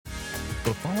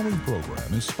The following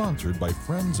program is sponsored by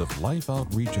Friends of Life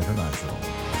Outreach International.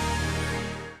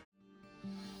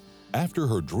 After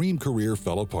her dream career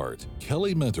fell apart,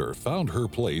 Kelly Minter found her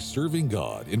place serving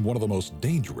God in one of the most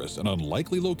dangerous and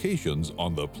unlikely locations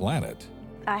on the planet.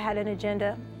 I had an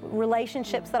agenda,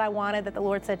 relationships that I wanted that the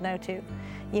Lord said no to,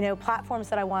 platforms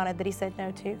that I wanted that He said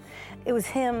no to. It was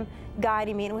Him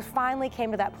guiding me, and it was finally came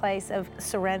to that place of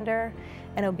surrender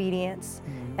and obedience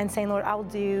and saying, Lord, I'll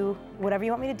do whatever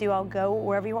you want me to do. I'll go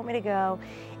wherever you want me to go.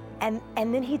 And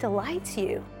then He delights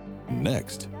you.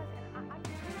 Next.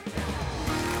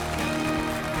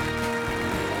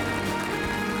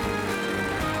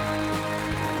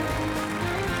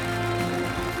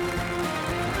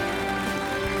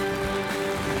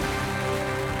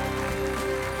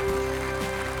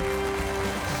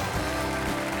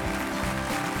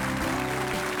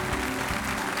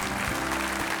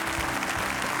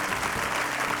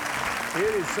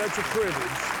 It is such a privilege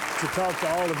to talk to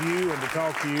all of you and to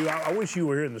talk to you. I wish you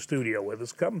were here in the studio with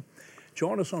us. Come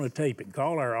join us on a taping.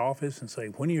 Call our office and say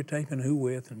when you're taping, who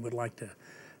with, and we'd like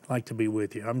to be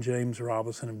with you. I'm James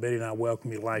Robison, and Betty and I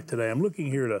welcome you to life today. I'm looking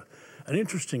here at an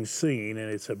interesting scene, and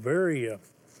it's a very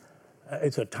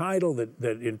it's a title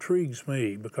that intrigues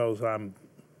me because I'm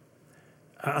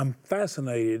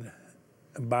fascinated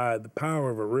by the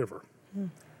power of a river.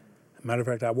 Matter of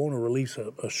fact, I want to release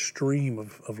a stream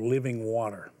of living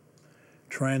water,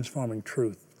 transforming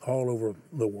truth all over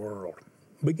the world.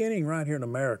 Beginning right here in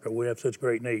America, we have such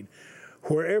great need.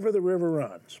 Wherever the river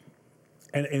runs,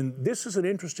 and this is an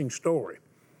interesting story,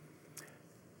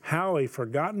 how a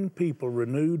forgotten people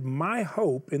renewed my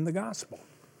hope in the gospel.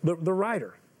 The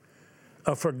writer,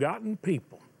 a forgotten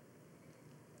people.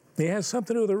 It has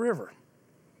something to do with the river.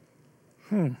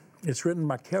 It's written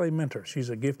by Kelly Minter.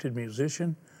 She's a gifted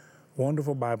musician,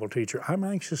 wonderful Bible teacher. I'm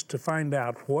anxious to find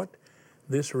out what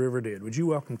this river did. Would you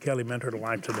welcome Kelly Minter to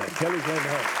life today? Kelly's glad to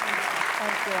have you.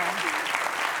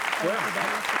 Thank you. Well,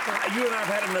 you and I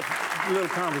have had a little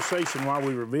conversation while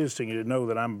we were visiting you to know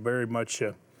that I'm very much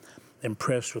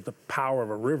impressed with the power of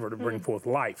a river to bring forth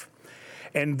life.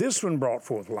 And this one brought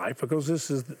forth life because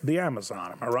this is the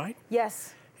Amazon, am I right?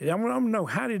 Yes. I want to know,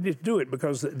 how did it do it?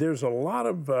 Because there's a lot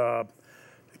of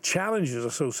challenges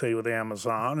associated with the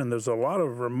Amazon, and there's a lot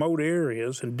of remote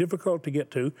areas and difficult to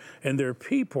get to, and there are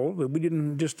people that we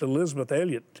didn't just Elizabeth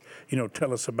Elliot,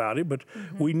 tell us about it, but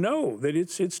we know that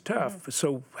it's tough.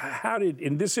 So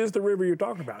and this is the river you're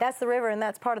talking about? That's the river, and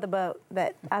that's part of the boat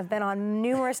that I've been on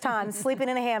numerous times, sleeping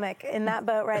in a hammock in that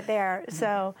boat right there.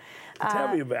 So tell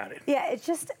me about it. Yeah, it's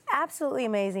just absolutely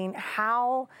amazing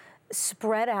how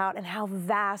spread out and how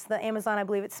vast the Amazon, I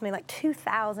believe it's something like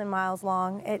 2,000 miles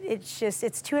long.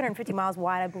 It's 250 miles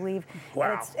wide, I believe.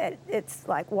 Wow. And it's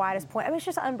like widest point. I mean, it's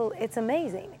just it's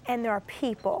amazing. And there are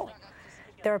people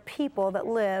that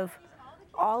live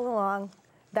all along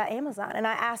that Amazon. And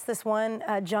I asked this one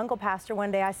jungle pastor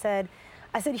one day, I said,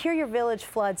 here your village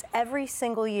floods every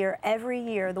single year. Every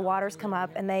year the waters come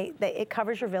up and it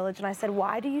covers your village. And I said,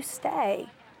 why do you stay?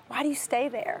 Why do you stay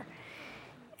there?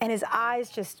 And his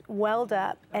eyes just welled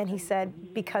up, and he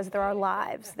said, because there are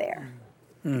lives there.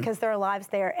 Because there are lives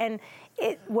there. And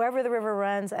wherever the river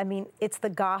runs, I mean, it's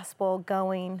the gospel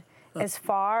going as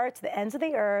far to the ends of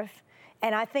the earth.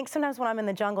 And I think sometimes when I'm in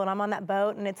the jungle and I'm on that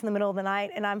boat and it's in the middle of the night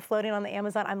and I'm floating on the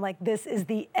Amazon, I'm like, this is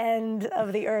the end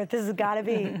of the earth. This has got to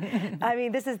be. I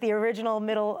mean, this is the original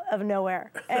middle of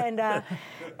nowhere. But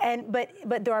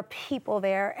there are people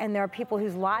there, and there are people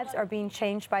whose lives are being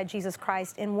changed by Jesus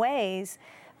Christ in ways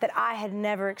that I had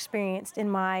never experienced in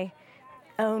my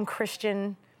own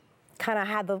Christian, kind of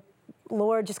had the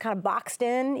Lord just kind of boxed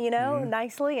in,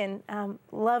 nicely, and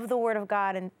love the Word of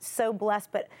God, and so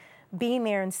blessed. But being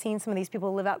there and seeing some of these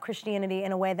people live out Christianity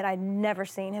in a way that I'd never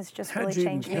seen has just really changed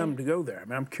me. How did you come to go there? I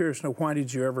mean, I'm curious to know, why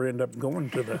did you ever end up going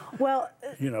to the,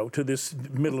 to this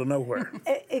middle of nowhere?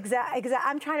 Exactly.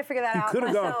 I'm trying to figure that out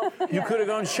myself. You could have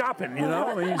gone shopping,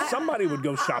 I mean, somebody would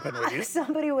go shopping with you.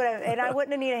 Somebody would have, and I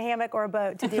wouldn't have needed a hammock or a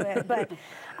boat to do it. But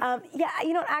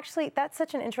actually, that's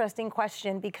such an interesting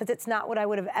question because it's not what I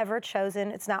would have ever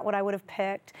chosen. It's not what I would have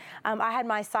picked. I had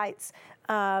my sights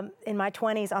in my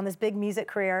 20s on this big music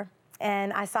career.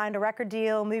 And I signed a record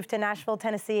deal, moved to Nashville,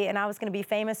 Tennessee, and I was going to be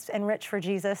famous and rich for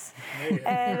Jesus.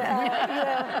 And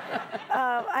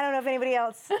I don't know if anybody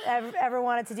else ever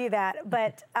wanted to do that,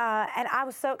 but and I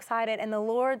was so excited. And the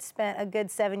Lord spent a good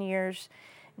 7 years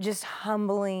just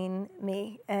humbling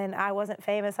me. And I wasn't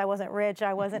famous, I wasn't rich,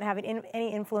 I wasn't having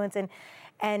any influence,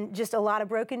 and just a lot of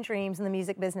broken dreams in the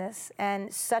music business,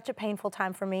 and such a painful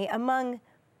time for me, among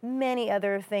many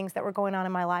other things that were going on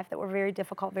in my life that were very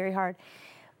difficult, very hard.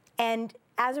 And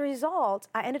as a result,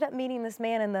 I ended up meeting this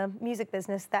man in the music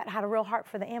business that had a real heart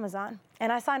for the Amazon.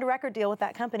 And I signed a record deal with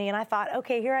that company, and I thought,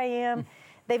 okay, here I am.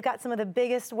 They've got some of the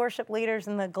biggest worship leaders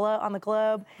in the on the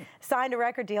globe. Signed a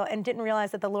record deal and didn't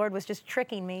realize that the Lord was just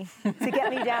tricking me to get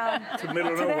me down to the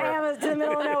middle of nowhere. To the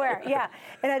middle of nowhere. Yeah,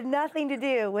 it had nothing to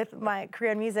do with my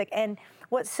career in music. And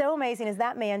what's so amazing is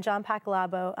that man, John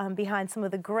Pacalabo, behind some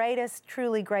of the greatest,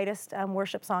 truly greatest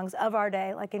worship songs of our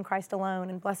day, like In Christ Alone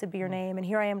and Blessed Be Your Name and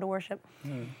Here I Am to Worship.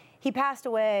 He passed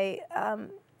away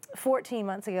 14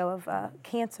 months ago of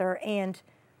cancer, and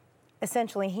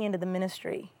essentially handed the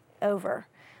ministry over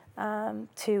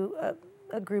to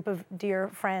a group of dear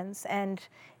friends, and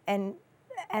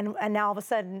now all of a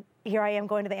sudden here I am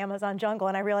going to the Amazon jungle,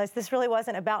 and I realized this really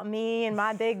wasn't about me and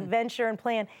my big venture and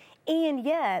plan. And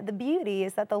yet the beauty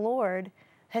is that the Lord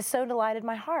has so delighted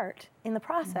my heart in the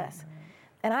process.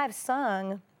 And I have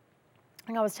sung,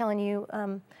 like I was telling you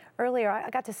earlier, I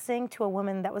got to sing to a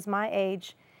woman that was my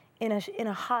age in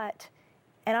a hut,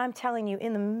 and I'm telling you,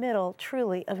 in the middle,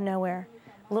 truly, of nowhere,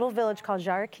 a little village called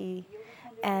Jarqui.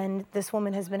 And this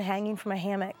woman has been hanging from a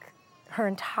hammock her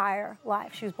entire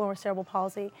life. She was born with cerebral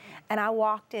palsy. And I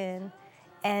walked in,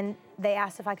 and they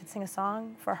asked if I could sing a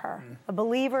song for her. A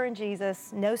believer in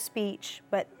Jesus, no speech,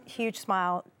 but huge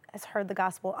smile, has heard the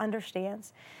gospel,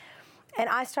 understands. And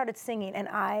I started singing, and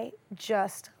I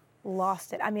just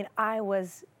lost it. I mean, I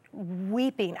was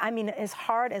weeping. I mean, as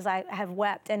hard as I have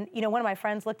wept. And, you know, one of my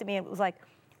friends looked at me and was like,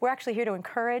 we're actually here to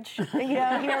encourage,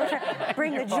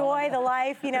 bring the joy, the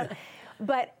life,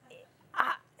 But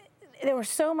there was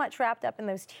so much wrapped up in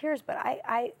those tears. But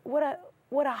what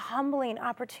a humbling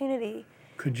opportunity.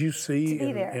 Could you see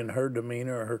in her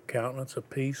demeanor or her countenance a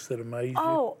peace that amazed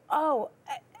you?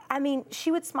 I mean,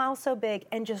 she would smile so big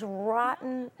and just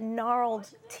rotten, gnarled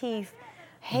teeth,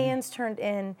 hands turned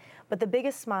in, but the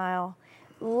biggest smile.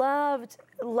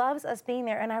 Loves us being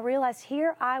there. And I realized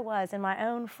here I was in my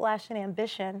own flesh and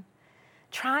ambition,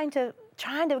 trying to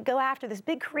go after this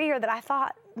big career that I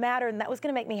thought mattered and that was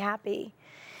going to make me happy.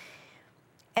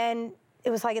 And it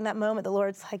was like in that moment, the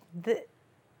Lord's like,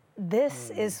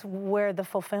 this is where the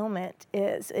fulfillment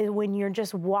is when you're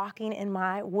just walking in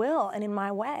my will and in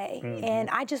my way.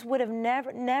 And I just would have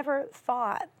never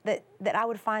thought that I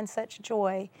would find such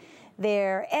joy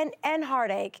there, and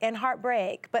heartache and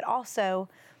heartbreak, but also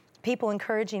people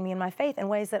encouraging me in my faith in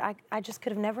ways that I just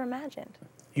could have never imagined.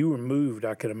 You were moved,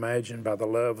 I could imagine, by the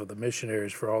love of the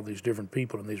missionaries for all these different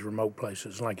people in these remote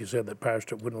places. And like you said, that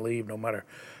pastor wouldn't leave no matter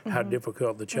how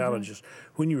difficult the challenges.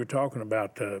 When you were talking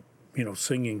about,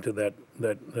 singing to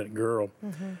that girl,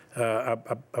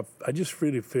 I just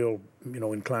really feel,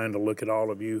 inclined to look at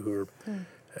all of you who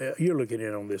are, you're looking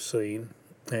in on this scene,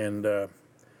 and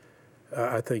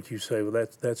I think you say, well,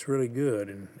 that's really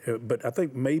good. But I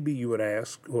think maybe you would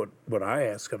ask what I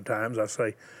ask sometimes. I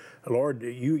say, Lord,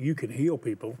 you can heal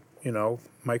people,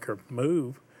 make her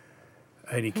move,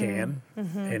 and He can,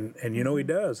 and He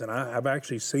does. And I've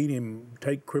actually seen Him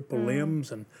take crippled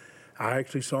limbs, and I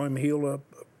actually saw Him heal a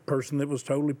person that was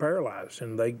totally paralyzed,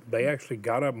 and they actually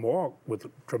got up and walked with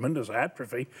tremendous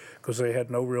atrophy because they had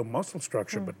no real muscle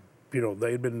structure, but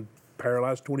they had been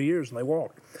paralyzed 20 years and they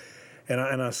walked.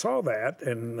 And I saw that,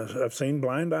 and I've seen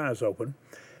blind eyes open,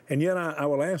 and yet I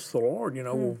will ask the Lord,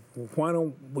 well, why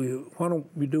don't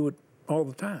we do it all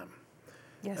the time?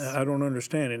 Yes. I don't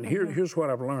understand. And here's what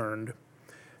I've learned,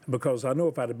 because I know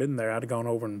if I'd have been there, I'd have gone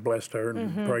over and blessed her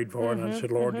and prayed for her, and I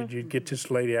said, Lord, did you get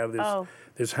this lady out of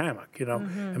this hammock?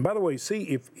 And by the way,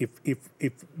 see, if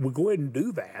we go ahead and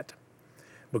do that,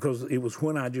 because it was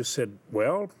when I just said,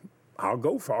 well, I'll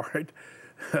go for it.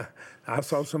 I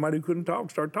saw somebody who couldn't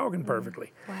talk start talking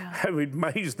perfectly. Wow. It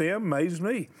amazed them, amazed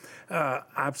me.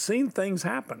 I've seen things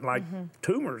happen, like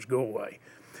tumors go away.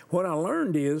 What I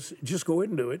learned is just go ahead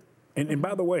and do it. And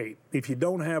by the way, if you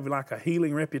don't have like a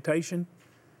healing reputation,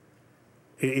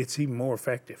 it's even more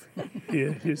effective.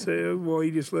 You say, oh, boy,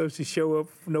 he just loves to show up.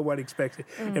 Nobody expects it.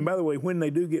 And by the way, when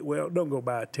they do get well, don't go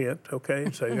buy a tent, okay,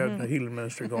 and say, got a healing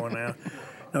minister going out.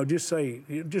 No, just say,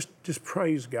 just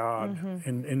praise God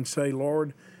and say,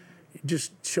 Lord,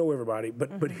 just show everybody.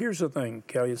 But here's the thing,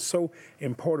 Kelly, it's so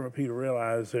important for people to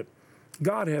realize that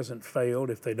God hasn't failed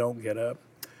if they don't get up.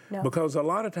 No. Because a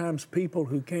lot of times people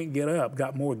who can't get up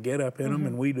got more get up in them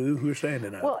than we do who are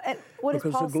standing up. Well, and what does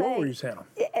Paul because the glory's in them.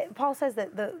 Paul says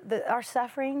that our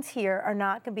sufferings here are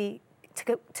not going to be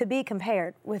to be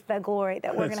compared with the glory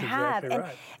that we're going to have. Exactly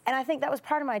right. And I think that was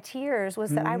part of my tears,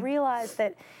 was that I realized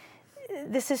that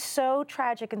this is so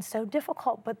tragic and so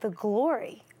difficult, but the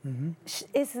glory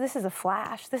this is a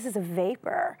flash, this is a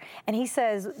vapor. And he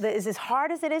says that as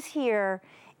hard as it is here,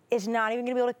 is not even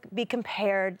going to be able to be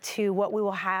compared to what we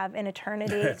will have in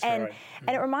eternity. That's and right.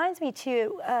 and it reminds me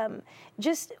too, I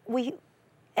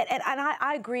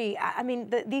agree. I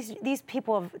mean, these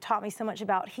people have taught me so much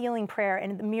about healing prayer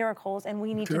and the miracles, and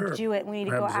we need to do it. We need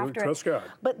to go after Trust it.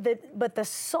 God. But the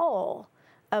soul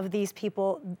of these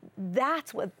people,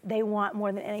 that's what they want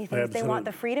more than anything. Absolutely. They want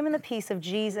the freedom and the peace of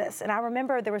Jesus. And I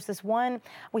remember there was this one,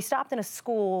 we stopped in a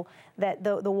school that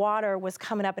the water was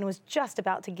coming up and it was just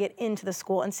about to get into the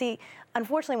school. And see,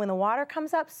 unfortunately, when the water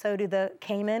comes up, so do the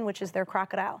caiman, which is their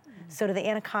crocodile. So do the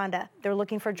anaconda. They're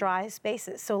looking for dry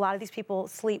spaces. So a lot of these people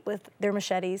sleep with their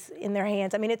machetes in their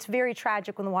hands. I mean, it's very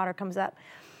tragic when the water comes up.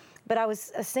 But I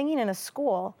was singing in a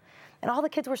school, and all the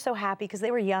kids were so happy because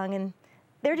they were young and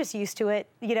they're just used to it,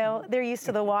 you know. They're used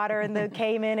to the water and the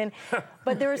caiman.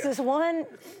 But there was this one,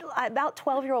 about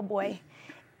 12-year-old boy,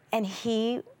 and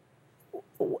he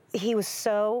was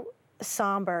so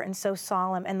somber and so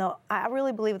solemn. And I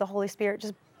really believe the Holy Spirit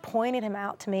just pointed him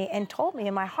out to me and told me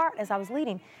in my heart as I was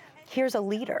leading, here's a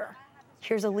leader.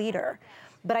 Here's a leader.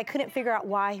 But I couldn't figure out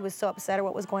why he was so upset or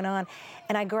what was going on.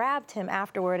 And I grabbed him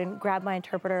afterward and grabbed my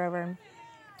interpreter over,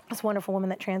 this wonderful woman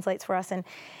that translates for us.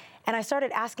 And I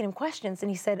started asking him questions,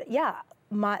 and he said, yeah,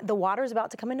 the water is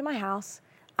about to come into my house.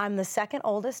 I'm the second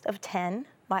oldest of 10.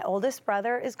 My oldest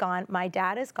brother is gone. My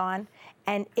dad is gone.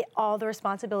 And all the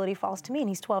responsibility falls to me, and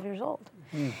he's 12 years old.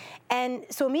 And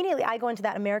so immediately I go into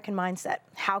that American mindset.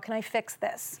 How can I fix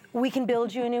this? We can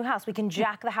build you a new house. We can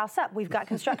jack the house up. We've got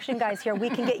construction guys here. We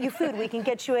can get you food. We can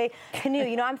get you a canoe.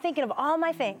 You know, I'm thinking of all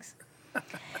my things.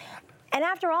 And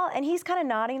after all, and he's kind of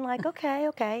nodding like,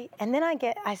 okay. And then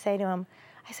I say to him,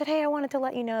 I said, hey, I wanted to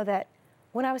let you know that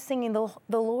when I was singing, the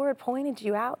Lord pointed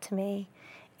you out to me,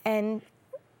 and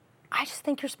I just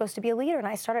think you're supposed to be a leader. And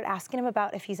I started asking him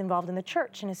about if he's involved in the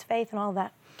church and his faith and all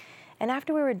that. And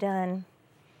after we were done,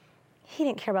 he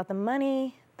didn't care about the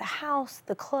money, the house,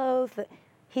 the clothes.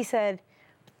 He said,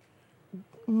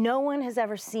 no one has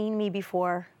ever seen me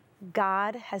before.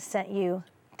 God has sent you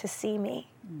to see me.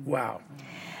 Wow.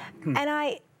 And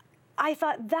I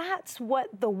thought that's what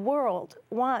the world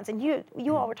wants. And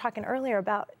you all were talking earlier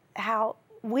about how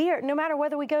we are, no matter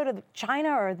whether we go to China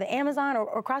or the Amazon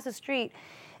or across the street,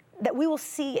 that we will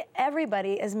see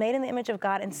everybody as made in the image of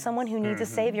God and someone who needs a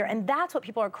Savior. And that's what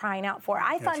people are crying out for.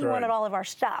 I thought he wanted all of our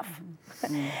stuff.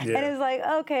 And it was like,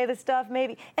 okay, the stuff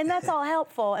maybe. And that's all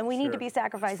helpful. And we need to be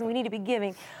sacrificing. We need to be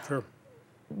giving. Sure.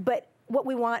 But what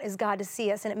we want is God to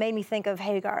see us. And it made me think of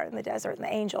Hagar in the desert and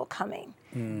the angel coming.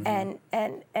 And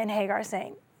Hagar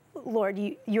saying, Lord,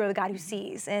 you're the God who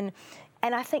sees. And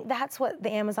I think that's what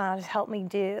the Amazon has helped me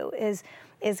do is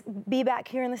be back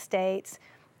here in the States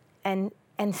and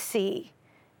see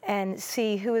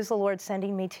who is the Lord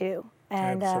sending me to.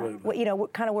 And,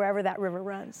 kind of wherever that river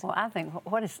runs. Well, I think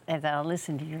as I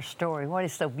listen to your story, what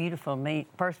is so beautiful to me,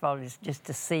 first of all, is just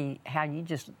to see how you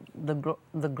the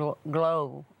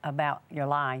glow about your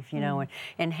life, you know,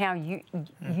 and how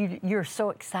you're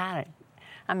so excited.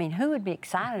 I mean, who would be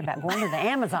excited about going to the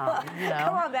Amazon, you know?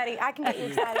 Come on, Betty, I can get you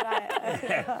excited about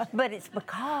it. But it's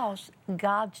because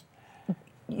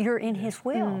you're in His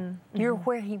will. You're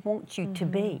where He wants you to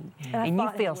be. And you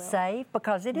feel safe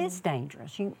because it is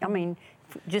dangerous. I mean,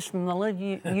 just from the little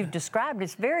you've described,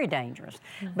 it's very dangerous.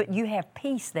 But you have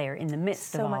peace there in the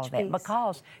midst of all that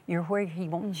because you're where He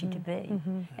wants you to be.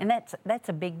 And that's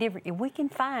a big difference. If we can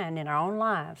find in our own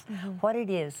lives what it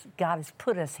is God has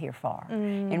put us here for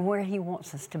and where He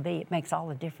wants us to be, it makes all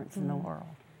the difference in the world.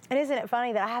 And isn't it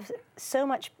funny that I have so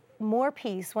much more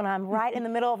peace when I'm right in the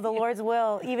middle of the Lord's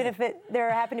will, even if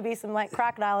there happen to be some like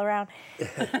crocodile around.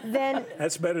 Then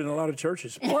that's better than a lot of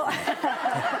churches. Well,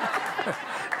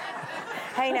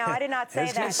 hey, now I did not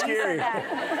say that. It's scary.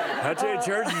 I tell you,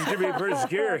 churches can be pretty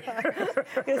scary.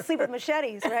 You're gonna sleep with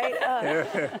machetes, right?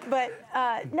 But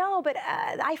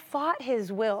I fought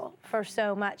His will for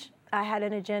so much. I had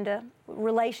an agenda,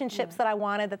 relationships that I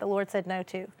wanted that the Lord said no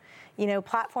to. You know,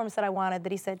 platforms that I wanted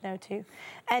that He said no to.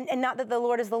 And not that the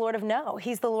Lord is the Lord of no.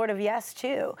 He's the Lord of yes,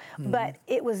 too. But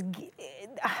it was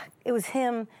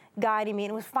Him guiding me.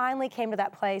 And it was finally came to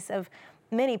that place of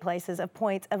many places of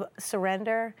points of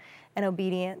surrender and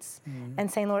obedience and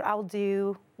saying, Lord, I'll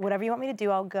do whatever you want me to do.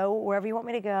 I'll go wherever you want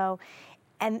me to go.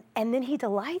 And then He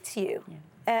delights you.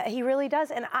 He really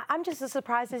does, and I'm just as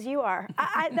surprised as you are.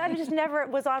 That just never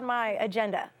was on my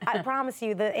agenda. I promise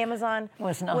you, the Amazon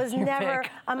was never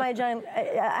on my agenda.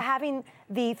 Having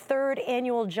the 3rd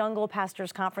annual Jungle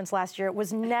Pastors Conference last year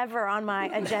was never on my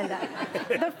agenda.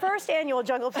 The 1st annual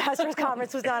Jungle Pastors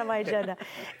Conference was not on my agenda,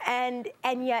 and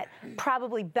yet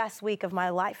probably best week of my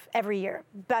life every year,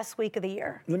 best week of the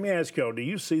year. Let me ask y'all: do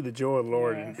you see the joy of the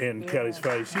Lord in Kelly's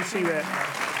face? You see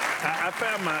that? I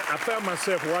found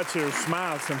myself watching her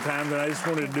smile sometimes, and I just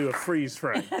wanted to do a freeze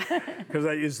frame because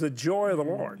it's the joy of the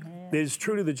Lord. It is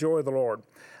truly the joy of the Lord.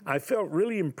 I felt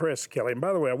really impressed, Kelly. And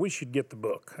by the way, I wish you'd get the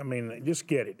book. I mean, just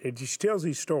get it. It just tells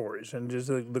these stories and just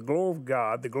the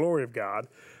glory of God,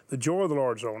 the joy of the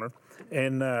Lord's on her,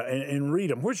 and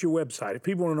read them. Where's your website? If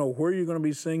people want to know where you're going to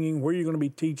be singing, where you're going to be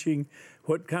teaching,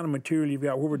 what kind of material you've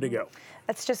got, where would they go?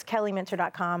 That's just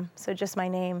kellyminter.com, so just my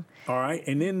name. All right,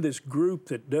 and then this group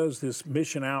that does this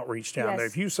mission outreach down there,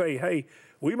 if you say, hey,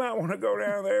 we might want to go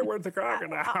down there with the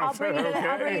crocodiles. I'll bring you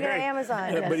to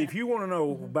Amazon. But if you want to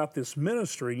know about this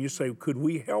ministry, and you say, could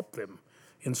we help them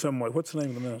in some way? What's the name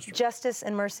of the ministry?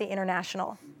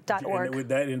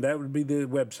 JusticeandMercyInternational.org. And that would be the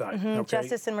website. Okay.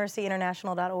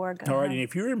 JusticeandMercyInternational.org. All right, and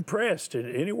if you're impressed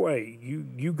in any way,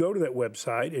 you go to that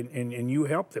website and you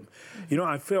help them. You know,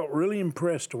 I felt really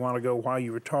impressed a while ago while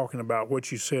you were talking about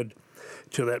what you said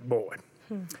to that boy.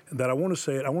 That I want to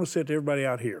say it to everybody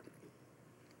out here.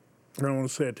 I want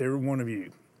to say it to every one of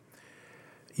you.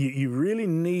 You really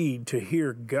need to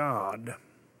hear God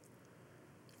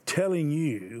telling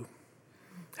you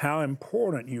how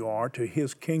important you are to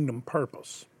His kingdom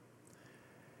purpose,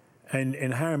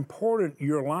 and how important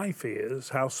your life is,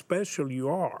 how special you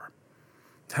are,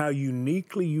 how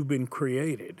uniquely you've been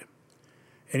created.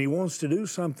 And He wants to do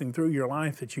something through your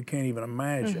life that you can't even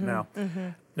imagine. Now,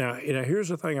 here's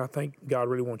the thing I think God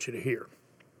really wants you to hear.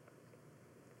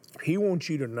 He wants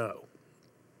you to know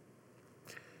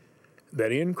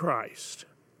that in Christ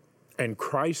and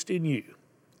Christ in you,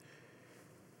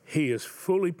 He is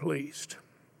fully pleased.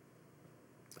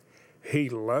 He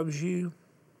loves you.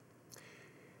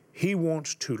 He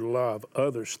wants to love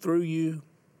others through you.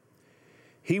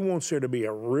 He wants there to be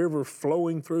a river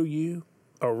flowing through you,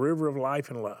 a river of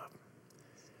life and love.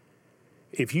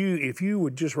 If you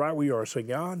would just right where you are say,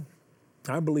 God,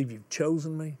 I believe you've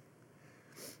chosen me.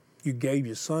 You gave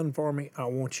your son for me. I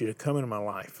want you to come into my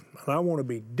life. And I want to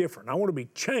be different. I want to be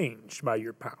changed by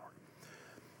your power.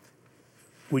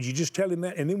 Would you just tell him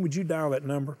that? And then would you dial that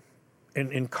number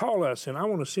and call us? And I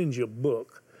want to send you a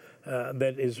book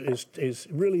that is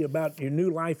really about your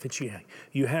new life that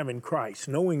you have in Christ,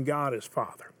 knowing God as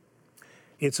Father.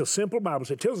 It's a simple Bible.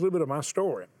 So it tells a little bit of my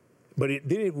story, but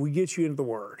then we get you into the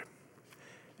Word.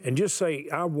 And just say,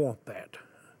 I want that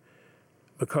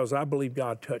because I believe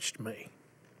God touched me.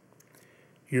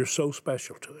 You're so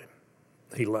special to Him.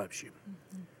 He loves you.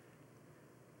 Mm-hmm.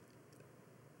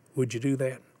 Would you do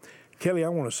that? Kelly, I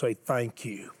want to say thank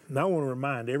you. And I want to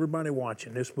remind everybody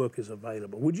watching, this book is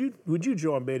available. Would you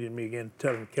join Betty and me again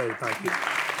telling Kelly thank you?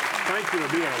 Thank you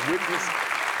for being a witness.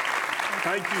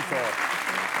 Thank you for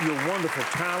your wonderful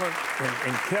talent.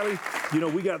 And Kelly, you know,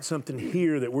 we got something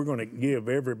here that we're going to give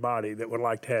everybody that would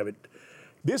like to have it.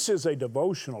 This is a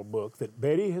devotional book that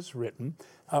Betty has written,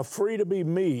 Free to Be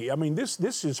Me. I mean, this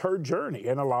is her journey,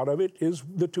 and a lot of it is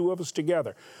the two of us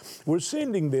together. We're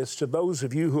sending this to those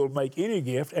of you who will make any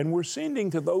gift, and we're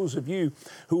sending to those of you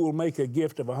who will make a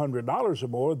gift of $100 or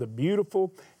more, the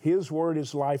beautiful His Word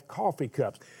is Life coffee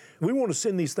cups. We want to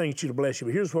send these things to you to bless you,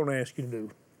 but here's what I ask you to do.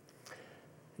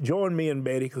 Join me and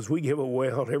Betty, because we give a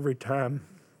well every time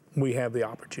we have the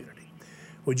opportunity.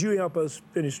 Would you help us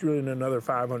finish drilling another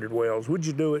 500 wells? Would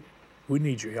you do it? We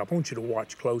need your help. I want you to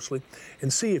watch closely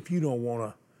and see if you don't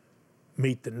want to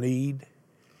meet the need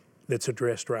that's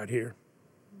addressed right here.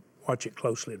 Watch it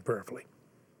closely and prayerfully.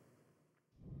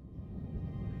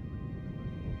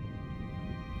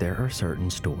 There are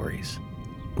certain stories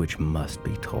which must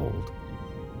be told.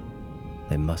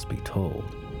 They must be told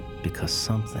because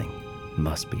something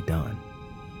must be done.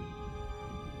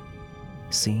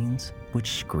 Scenes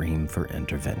which scream for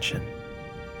intervention.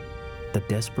 The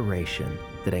desperation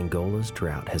that Angola's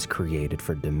drought has created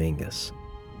for Dominguez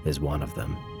is one of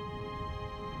them.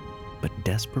 But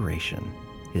desperation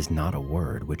is not a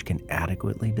word which can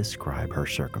adequately describe her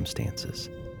circumstances.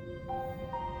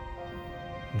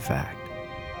 In fact,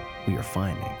 we are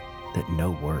finding that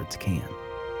no words can.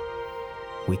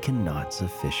 We cannot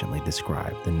sufficiently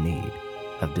describe the need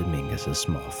of Dominguez's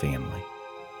small family.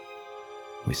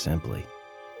 We simply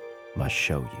must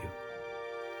show you.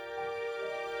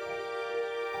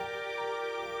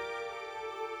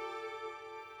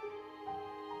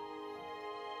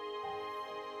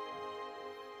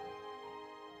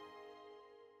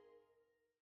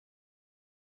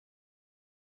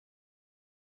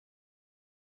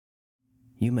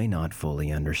 You may not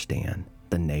fully understand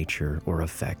the nature or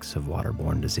effects of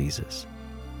waterborne diseases,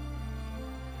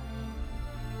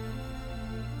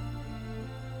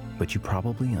 but you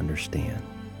probably understand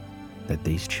that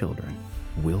these children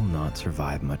will not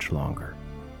survive much longer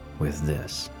with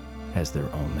this as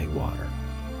their only water.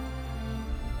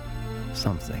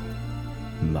 something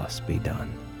must be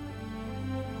done.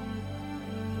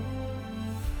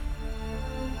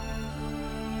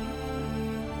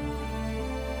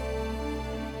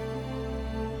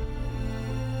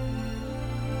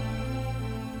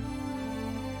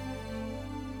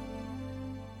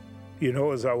 You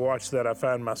know, as I watch that, I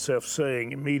find myself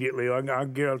saying immediately,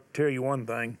 I'll tell you one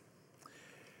thing,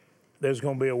 there's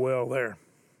going to be a well there.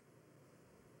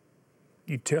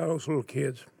 You tell those little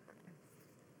kids,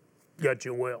 got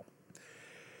your well.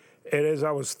 And as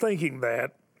I was thinking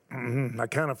that, I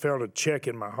kind of felt a check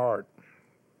in my heart.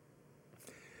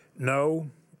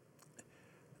 No,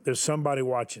 there's somebody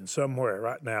watching somewhere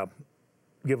right now.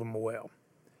 Give them a well.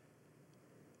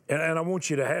 And I want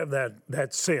you to have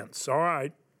that sense. All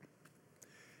right,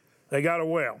 they got a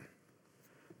well.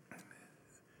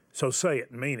 So say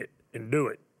it and mean it and do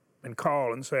it and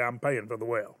call and say, I'm paying for the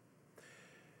well.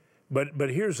 But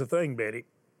here's the thing, Betty.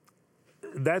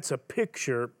 That's a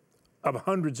picture of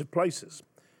hundreds of places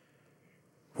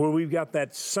where we've got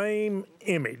that same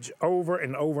image over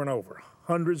and over and over,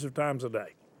 hundreds of times a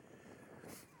day.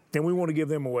 And we want to give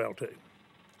them a well too.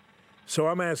 So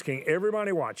I'm asking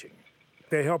everybody watching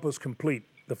to help us complete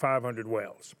the 500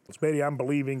 wells. Betty, I'm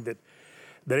believing that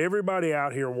everybody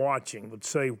out here watching would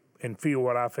say and feel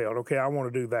what I felt. Okay, I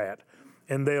want to do that.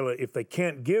 And if they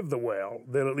can't give the well,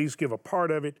 they'll at least give a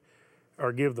part of it,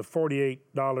 or give the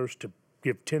 $48 to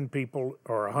give 10 people,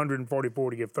 or 144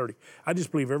 to give 30. I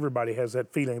just believe everybody has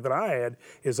that feeling that I had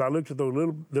as I looked at those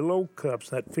little old cups,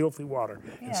 that filthy water,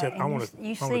 and said, I want to correct it.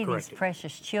 You see these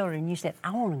precious children, you said,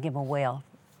 I want to give a well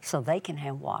so they can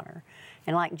have water.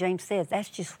 And like James says, that's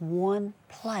just one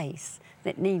place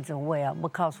that needs a well,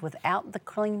 because without the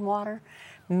clean water,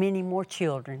 many more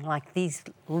children, like these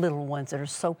little ones that are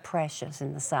so precious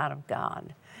in the sight of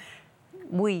God,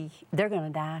 they're going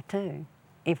to die too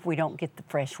if we don't get the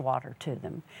fresh water to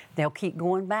them. They'll keep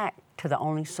going back to the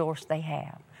only source they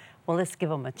have. Well, let's give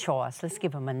them a choice. Let's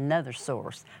give them another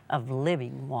source of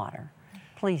living water.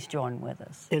 Please join with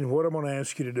us. And what I'm going to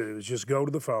ask you to do is just go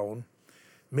to the phone.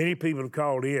 Many people have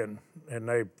called in and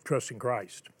they trust in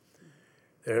Christ.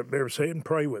 They're saying,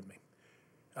 pray with me.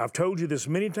 I've told you this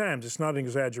many times, it's not an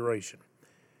exaggeration.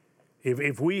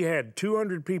 If we had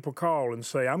 200 people call and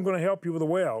say, I'm going to help you with a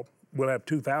well, we'll have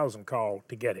 2,000 call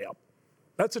to get help.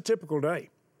 That's a typical day.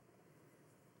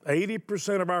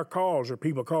 80% of our calls are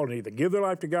people calling to either give their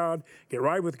life to God, get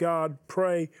right with God,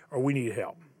 pray, or we need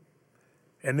help.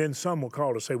 And then some will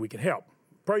call to say we can help.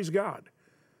 Praise God,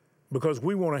 because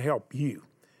we want to help you.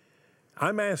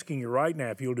 I'm asking you right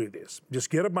now if you'll do this. Just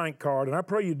get a bank card, and I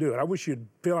pray you do it. I wish you'd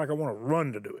feel like I want to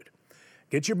run to do it.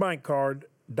 Get your bank card,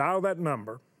 dial that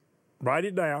number, write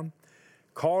it down,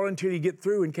 call until you get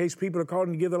through in case people are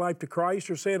calling to give their life to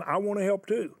Christ or saying, I want to help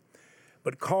too.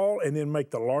 But call and then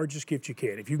make the largest gift you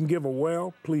can. If you can give a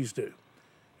well, please do.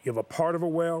 Give a part of a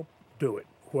well, do it.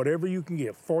 Whatever you can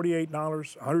give, $48,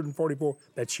 $144,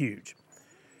 that's huge.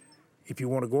 If you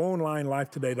want to go online,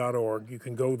 lifetoday.org, you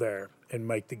can go there and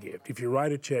make the gift. If you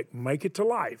write a check, make it to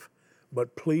Life,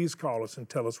 but please call us and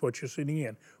tell us what you're sending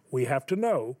in. We have to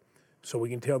know so we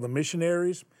can tell the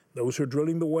missionaries, those who are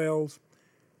drilling the wells,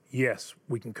 yes,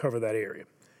 we can cover that area.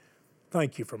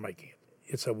 Thank you for making it.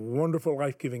 It's a wonderful,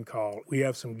 life-giving call. We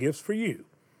have some gifts for you,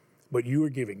 but you are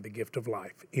giving the gift of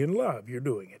life. In love, you're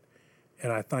doing it,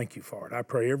 and I thank you for it. I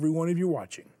pray every one of you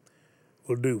watching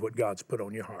will do what God's put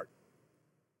on your heart.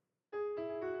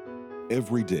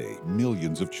 Every day,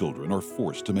 millions of children are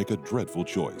forced to make a dreadful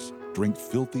choice: drink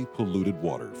filthy, polluted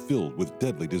water filled with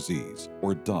deadly disease,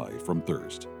 or die from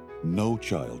thirst. No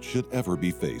child should ever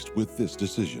be faced with this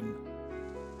decision.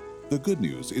 The good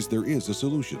news is there is a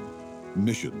solution.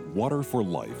 Mission Water for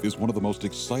Life is one of the most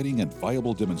exciting and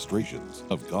viable demonstrations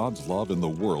of God's love in the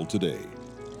world today.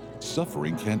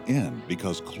 Suffering can end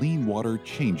because clean water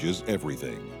changes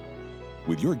everything.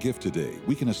 With your gift today,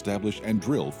 we can establish and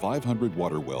drill 500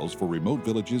 water wells for remote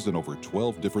villages in over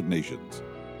 12 different nations.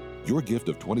 Your gift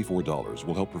of $24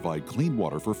 will help provide clean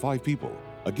water for 5 people.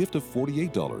 A gift of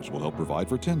 $48 will help provide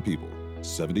for 10 people.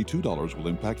 $72 will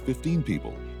impact 15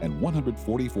 people, and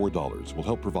 $144 will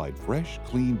help provide fresh,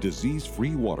 clean,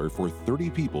 disease-free water for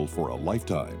 30 people for a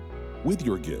lifetime. With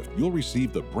your gift, you'll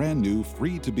receive the brand new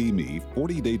Free to Be Me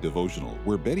 40-day devotional,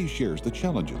 where Betty shares the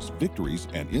challenges, victories,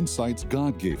 and insights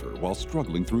God gave her while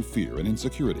struggling through fear and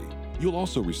insecurity. You'll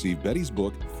also receive Betty's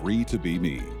book, Free to Be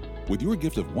Me. With your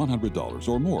gift of $100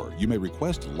 or more, you may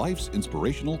request Life's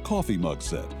Inspirational Coffee Mug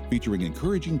Set, featuring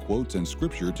encouraging quotes and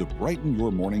scripture to brighten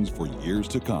your mornings for years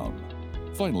to come.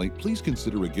 Finally, please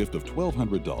consider a gift of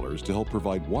 $1,200 to help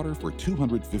provide water for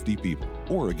 250 people,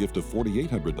 or a gift of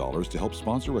 $4,800 to help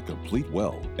sponsor a complete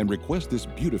well, and request this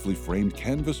beautifully framed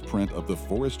canvas print of the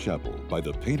Forest Chapel by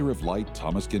the painter of light,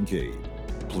 Thomas Kincaid.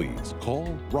 Please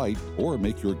call, write, or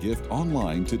make your gift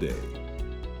online today.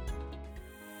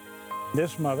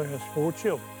 This mother has 4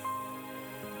 children.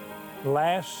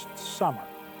 Last summer,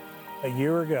 a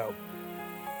year ago,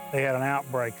 they had an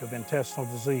outbreak of intestinal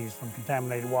disease from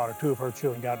contaminated water. 2 of her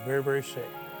children got very, very sick.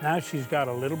 Now she's got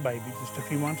a little baby, just a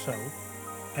few months old,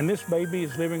 and this baby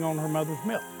is living on her mother's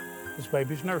milk. This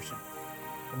baby's nursing.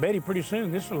 But Betty, pretty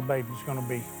soon, this little baby's gonna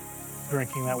be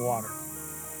drinking that water.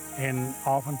 And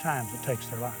oftentimes it takes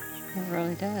their lives. It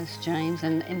really does, James,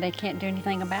 and they can't do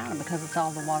anything about it because it's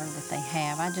all the water that they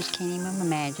have. I just can't even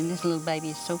imagine. This little baby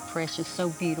is so precious, so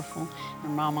beautiful. Her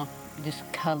mama just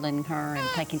cuddling her and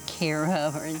taking care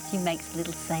of her, and she makes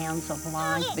little sounds of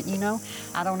life. But you know,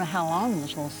 I don't know how long those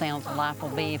little sounds of life will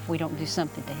be if we don't do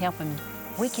something to help them.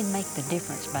 We can make the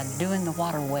difference by doing the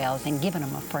water wells and giving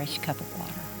them a fresh cup of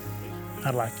water.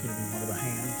 I'd like you to be one of the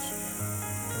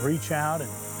hands. Reach out and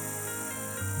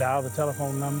dial the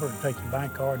telephone number and take your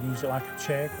bank card and use it like a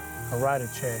check, or write a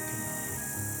check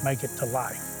and make it to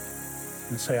life.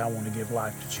 And say, I want to give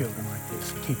life to children like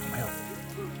this and keep them healthy.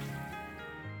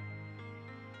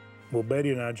 Well,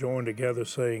 Betty and I join together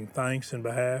saying thanks in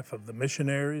behalf of the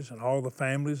missionaries and all the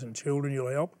families and children you'll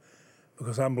help,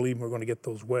 because I'm believing we're going to get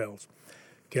those wells.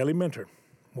 Kelly Minter,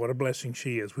 what a blessing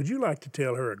she is. Would you like to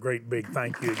tell her a great big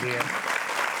thank you again?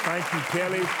 Thank you,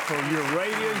 Kelly, for your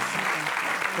radiance,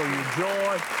 for your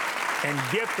joy, and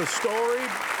get the story.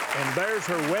 And there's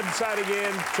her website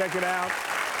again. Check it out.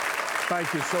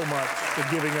 Thank you so much for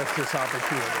giving us this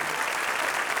opportunity.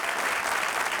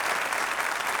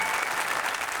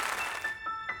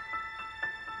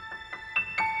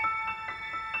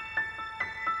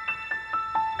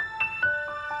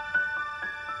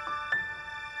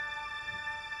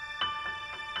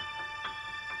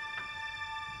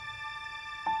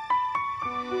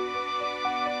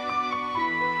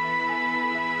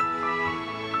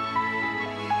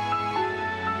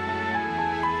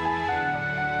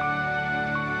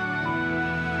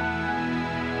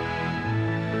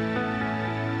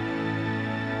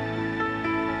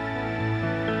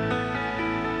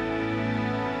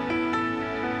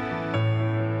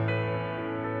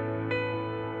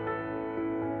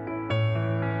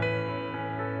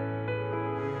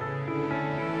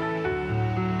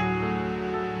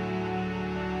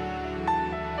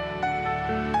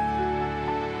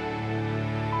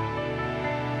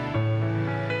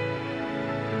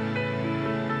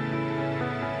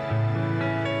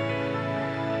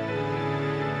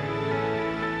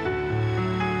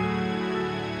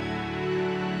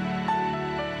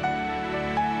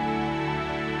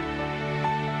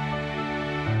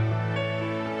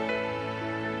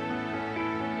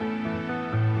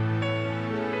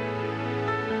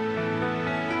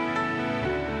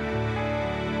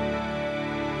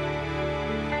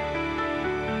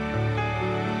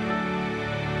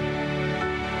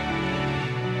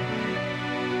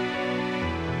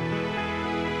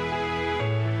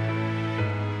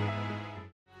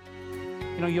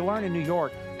 You know, you learn in New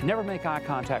York, never make eye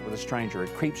contact with a stranger. It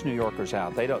creeps New Yorkers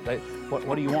out.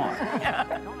 What do you want?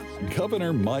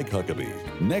 Governor Mike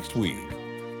Huckabee, next week.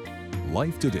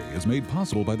 Life Today is made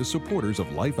possible by the supporters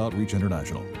of Life Outreach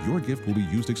International. Your gift will be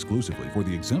used exclusively for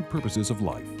the exempt purposes of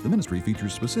life. The ministry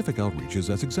features specific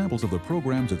outreaches as examples of the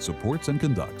programs it supports and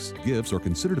conducts. Gifts are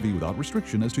considered to be without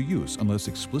restriction as to use unless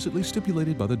explicitly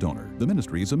stipulated by the donor. The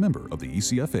ministry is a member of the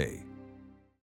ECFA.